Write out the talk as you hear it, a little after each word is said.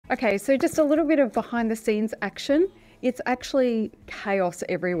Okay, so just a little bit of behind the scenes action. It's actually chaos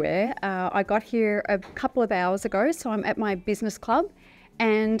everywhere. I got here a couple of hours ago, so I'm at my business club,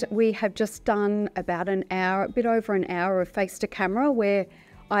 and we have just done about an hour, a bit over an hour of face to camera, where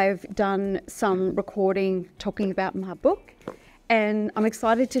I've done some recording talking about my book, and I'm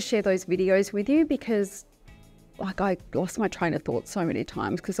excited to share those videos with you because I lost my train of thought so many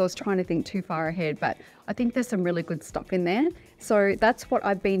times because I was trying to think too far ahead, but I think there's some really good stuff in there. So that's what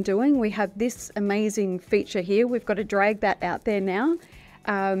I've been doing. We have this amazing feature here. We've got to drag that out there now.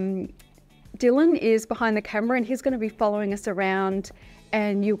 Dylan is behind the camera and he's going to be following us around,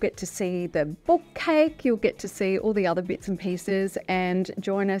 and you'll get to see the book cake, you'll get to see all the other bits and pieces, and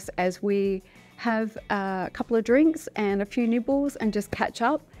join us as we have a couple of drinks and a few nibbles and just catch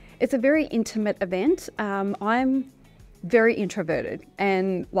up. It's a very intimate event. I'm very introverted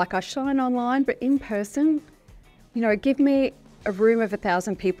and I shine online, but in person, give me a room of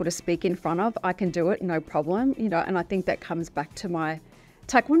 1,000 people to speak in front of, I can do it, no problem, and I think that comes back to my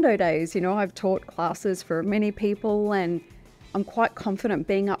Taekwondo days. I've taught classes for many people and I'm quite confident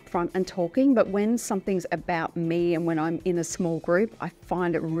being up front and talking, but when something's about me and when I'm in a small group, I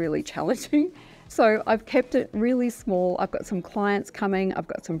find it really challenging. So I've kept it really small. I've got some clients coming, I've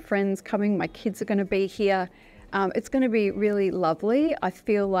got some friends coming, my kids are going to be here. It's going to be really lovely. I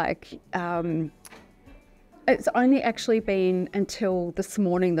feel like it's only actually been until this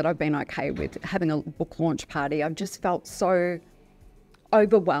morning that I've been okay with having a book launch party. I've just felt so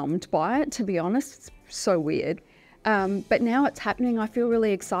overwhelmed by it, to be honest. It's so weird. But now it's happening. I feel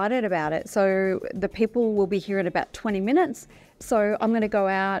really excited about it. So the people will be here in about 20 minutes. So I'm going to go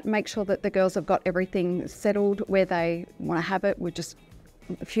out, make sure that the girls have got everything settled where they want to have it, with just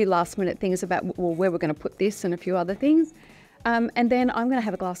a few last minute things about where we're going to put this and a few other things. And then I'm going to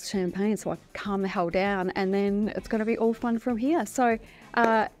have a glass of champagne so I can calm the hell down, and then it's going to be all fun from here. So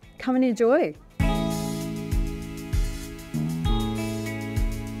come and enjoy.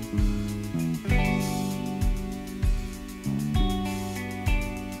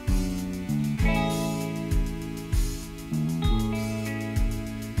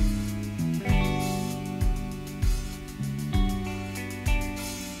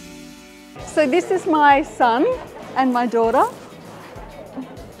 So this is my son and my daughter.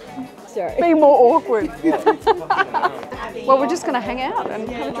 Sorry. Be more awkward. Well, we're just going to hang out and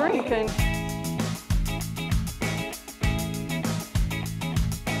have a drink.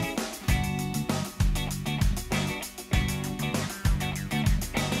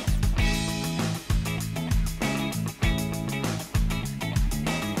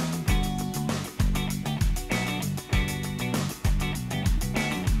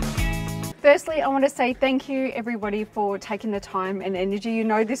 Firstly, I want to say thank you everybody for taking the time and energy.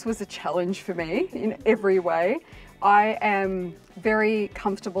 This was a challenge for me in every way. I am very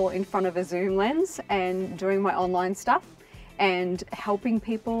comfortable in front of a Zoom lens and doing my online stuff and helping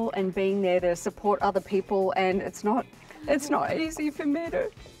people and being there to support other people, and it's not easy for me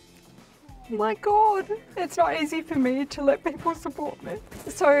to, my God, it's not easy for me to let people support me.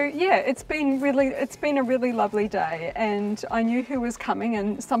 So yeah, it's been a really lovely day, and I knew who was coming,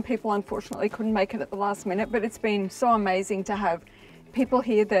 and some people unfortunately couldn't make it at the last minute, but it's been so amazing to have people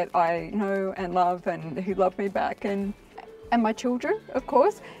here that I know and love and who love me back, and my children, of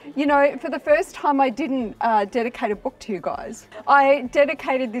course. For the first time I didn't dedicate a book to you guys. I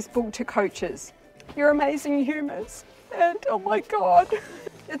dedicated this book to coaches. You're amazing humans, and oh my God.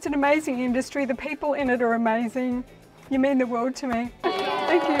 It's an amazing industry. The people in it are amazing. You mean the world to me.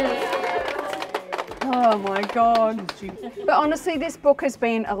 Thank you. Oh my God. But honestly, this book has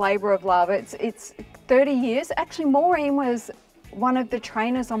been a labour of love. It's 30 years. Actually, Maureen was one of the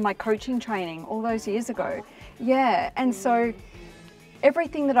trainers on my coaching training all those years ago. Yeah, and so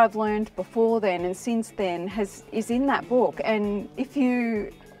everything that I've learned before then and since then is in that book. And if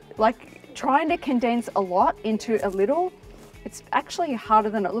you trying to condense a lot into a little, it's actually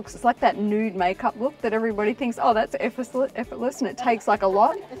harder than it looks. It's like that nude makeup look that everybody thinks, oh, that's effortless, and it takes a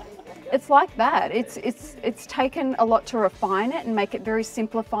lot. It's like that. It's taken a lot to refine it and make it very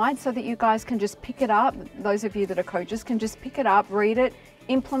simplified so that you guys can just pick it up. Those of you that are coaches can just pick it up, read it,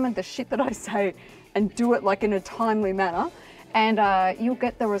 implement the shit that I say, and do it in a timely manner, and you'll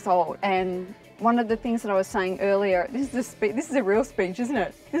get the result. And one of the things that I was saying earlier, this is a real speech, isn't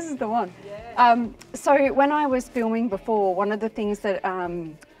it? This is the one. Yeah. So when I was filming before, one of the things that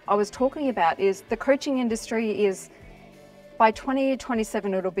I was talking about is the coaching industry is, by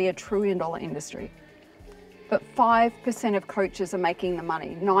 2027, it'll be $1 trillion industry. But 5% of coaches are making the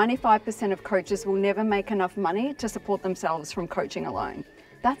money. 95% of coaches will never make enough money to support themselves from coaching alone.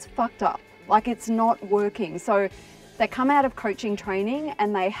 That's fucked up. It's not working. So they come out of coaching training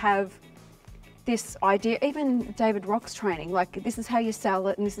and they have this idea, even David Rock's training, like this is how you sell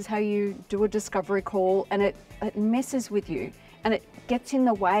it and this is how you do a discovery call, and it messes with you and it gets in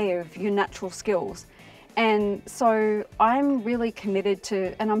the way of your natural skills. And so I'm really committed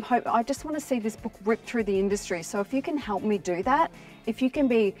to, and I just want to see this book rip through the industry. So if you can help me do that, if you can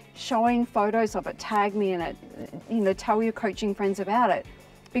be showing photos of it, tag me in it, you know, tell your coaching friends about it,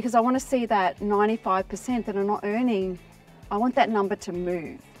 because I want to see that 95% that are not earning, I want that number to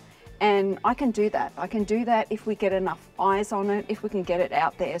move. And I can do that. I can do that if we get enough eyes on it, if we can get it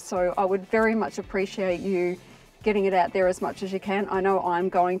out there. So I would very much appreciate you getting it out there as much as you can. I know I'm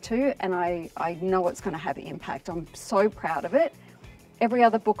going to, and I know it's going to have impact. I'm so proud of it. Every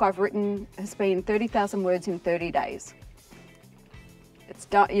other book I've written has been 30,000 words in 30 days. It's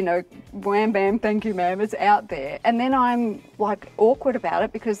done, you know, wham bam, thank you ma'am, it's out there. And then I'm like awkward about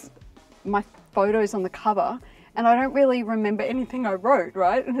it because my photo's on the cover and I don't really remember anything I wrote,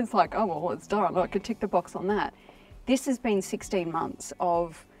 right? And it's like, oh, well, it's done. I could tick the box on that. This has been 16 months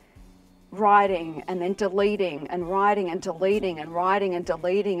of writing and then deleting and writing and deleting and writing and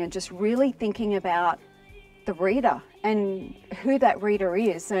deleting and just really thinking about the reader and who that reader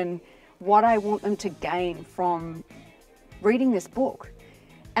is and what I want them to gain from reading this book.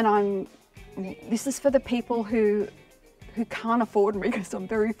 And this is for the people who can't afford me because I'm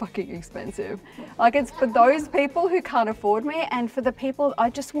very fucking expensive. Like, it's for those people who can't afford me, and for the people, I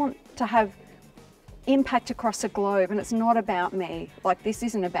just want to have impact across the globe. And it's not about me. Like, this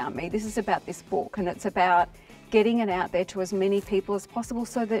isn't about me. This is about this book, and it's about getting it out there to as many people as possible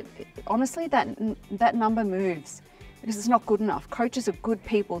so that, honestly, that number moves, because it's not good enough. Coaches are good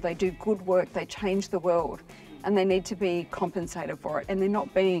people. They do good work. They change the world, and they need to be compensated for it. And they're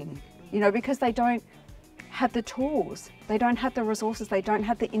not being, you know, because they don't have the tools, they don't have the resources, they don't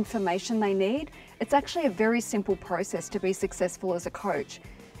have the information they need. It's actually a very simple process to be successful as a coach,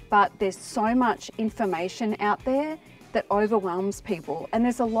 but there's so much information out there that overwhelms people, and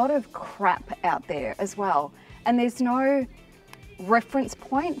there's a lot of crap out there as well, and there's no reference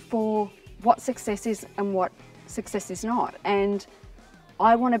point for what success is and what success is not. And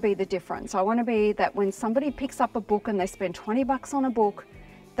I want to be the difference. I want to be that when somebody picks up a book and they spend 20 bucks on a book,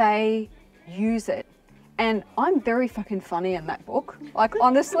 they use it. And I'm very fucking funny in that book. Like,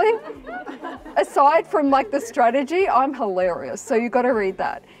 honestly, aside from like the strategy, I'm hilarious. So you've got to read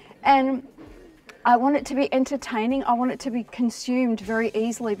that. And I want it to be entertaining. I want it to be consumed very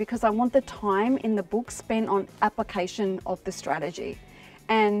easily because I want the time in the book spent on application of the strategy.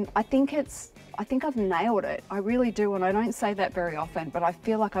 And I think I've nailed it. I really do. And I don't say that very often, but I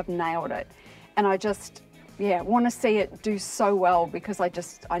feel like I've nailed it. And I just, yeah, want to see it do so well because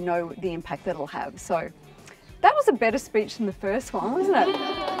I know the impact that it'll have. So that was a better speech than the first one, wasn't it?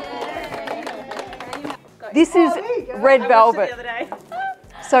 This is red velvet.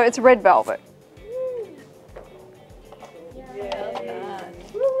 So it's red velvet.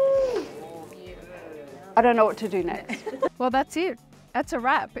 I don't know what to do next. Well, that's it. That's a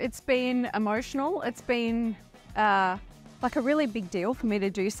wrap. It's been emotional. It's been like a really big deal for me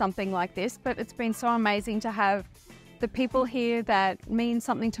to do something like this, but it's been so amazing to have the people here that mean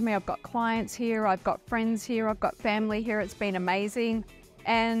something to me. I've got clients here, I've got friends here, I've got family here. It's been amazing.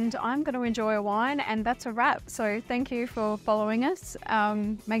 And I'm going to enjoy a wine, and that's a wrap. So thank you for following us.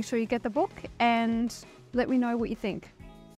 Make sure you get the book and let me know what you think.